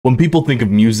When people think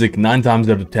of music, 9 times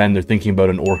out of 10, they're thinking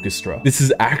about an orchestra. This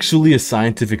is actually a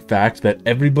scientific fact that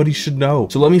everybody should know.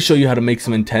 So let me show you how to make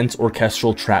some intense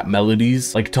orchestral trap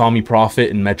melodies like Tommee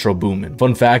Profitt and Metro Boomin.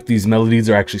 Fun fact, these melodies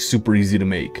are actually super easy to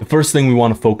make. The first thing we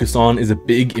want to focus on is a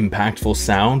big, impactful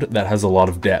sound that has a lot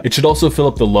of depth. It should also fill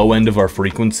up the low end of our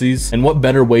frequencies, and what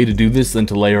better way to do this than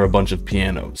to layer a bunch of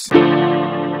pianos.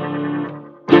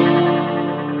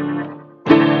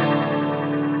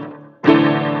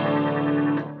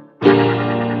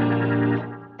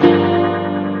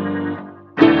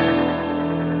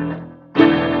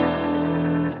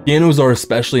 Pianos are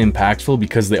especially impactful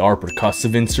because they are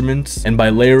percussive instruments, and by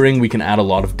layering we can add a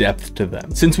lot of depth to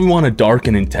them. Since we want a dark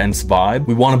and intense vibe,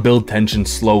 we want to build tension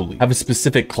slowly, have a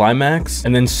specific climax,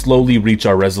 and then slowly reach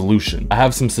our resolution. I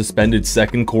have some suspended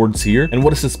second chords here, and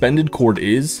what a suspended chord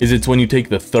is it's when you take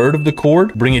the third of the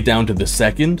chord, bring it down to the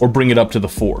second, or bring it up to the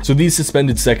fourth. So these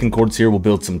suspended second chords here will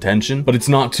build some tension, but it's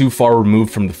not too far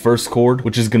removed from the first chord,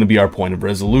 which is going to be our point of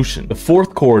resolution. The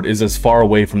fourth chord is as far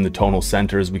away from the tonal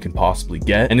center as we can possibly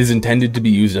get, and is intended to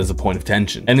be used as a point of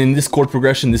tension. And in this chord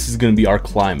progression, this is going to be our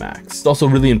climax. It's also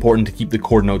really important to keep the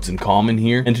chord notes in common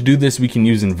here, and to do this we can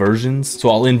use inversions.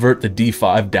 So I'll invert the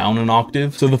D5 down an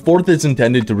octave. So the fourth is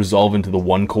intended to resolve into the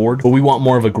 1 chord, but we want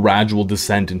more of a gradual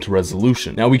descent into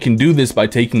resolution. Now we can do this by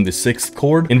taking the 6th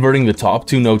chord, inverting the top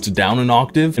 2 notes down an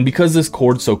octave, and because this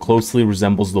chord so closely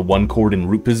resembles the 1 chord in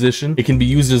root position, it can be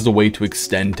used as a way to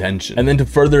extend tension. And then to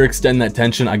further extend that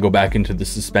tension, I go back into the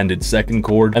suspended 2nd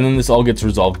chord, and then this all gets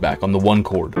resolved back on the 1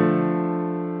 chord.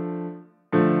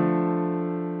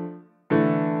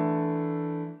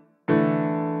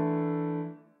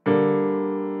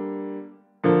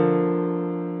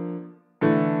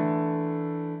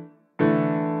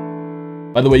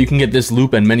 By the way, you can get this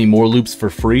loop and many more loops for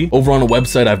free over on a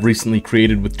website I've recently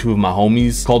created with 2 of my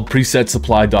homies called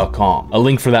presetsupply.com. A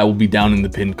link for that will be down in the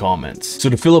pinned comments. So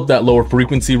to fill up that lower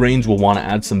frequency range, we'll want to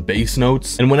add some bass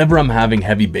notes. And whenever I'm having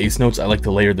heavy bass notes, I like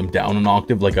to layer them down an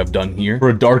octave like I've done here. For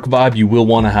a dark vibe, you will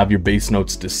want to have your bass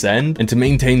notes descend. And to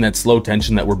maintain that slow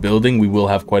tension that we're building, we will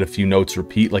have quite a few notes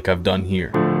repeat like I've done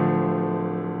here.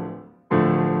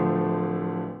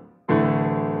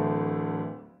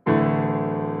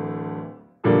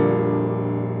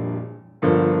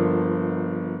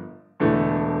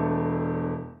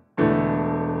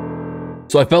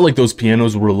 So I felt like those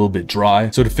pianos were a little bit dry,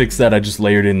 so to fix that I just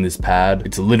layered in this pad.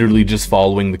 It's literally just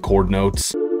following the chord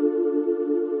notes.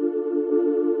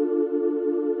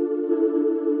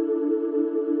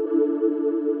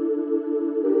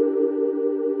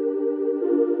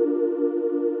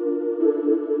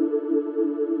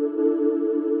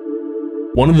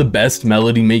 One of the best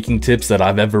melody making tips that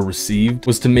I've ever received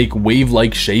was to make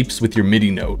wave-like shapes with your MIDI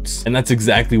notes. And that's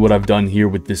exactly what I've done here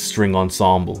with this string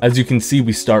ensemble. As you can see,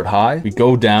 we start high, we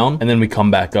go down, and then we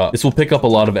come back up. This will pick up a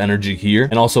lot of energy here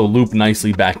and also loop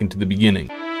nicely back into the beginning.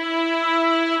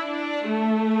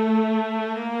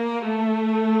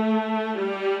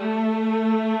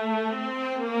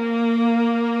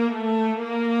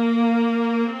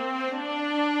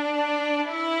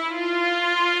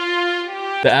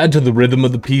 To add to the rhythm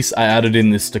of the piece, I added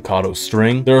in this staccato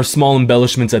string. There are small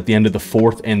embellishments at the end of the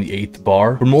 4th and the 8th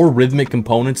bar. For more rhythmic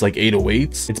components like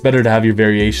 808s, it's better to have your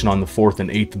variation on the 4th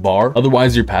and 8th bar,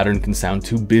 otherwise your pattern can sound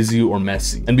too busy or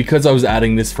messy. And because I was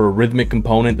adding this for a rhythmic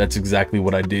component, that's exactly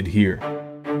what I did here.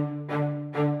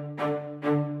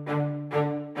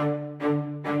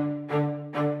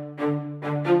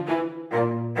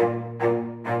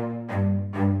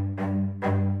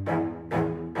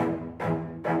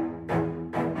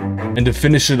 And to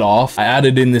finish it off, I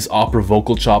added in this opera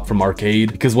vocal chop from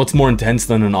Arcade, because what's more intense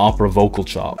than an opera vocal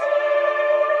chop?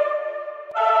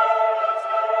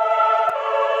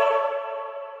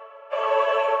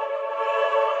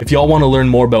 If y'all want to learn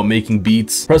more about making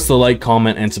beats, press the like,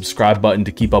 comment, and subscribe button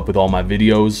to keep up with all my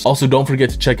videos. Also, don't forget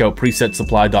to check out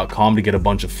presetsupply.com to get a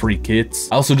bunch of free kits.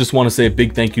 I also just want to say a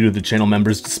big thank you to the channel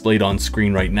members displayed on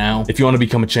screen right now. If you want to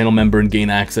become a channel member and gain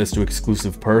access to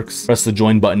exclusive perks, press the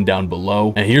join button down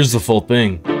below. And here's the full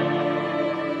thing.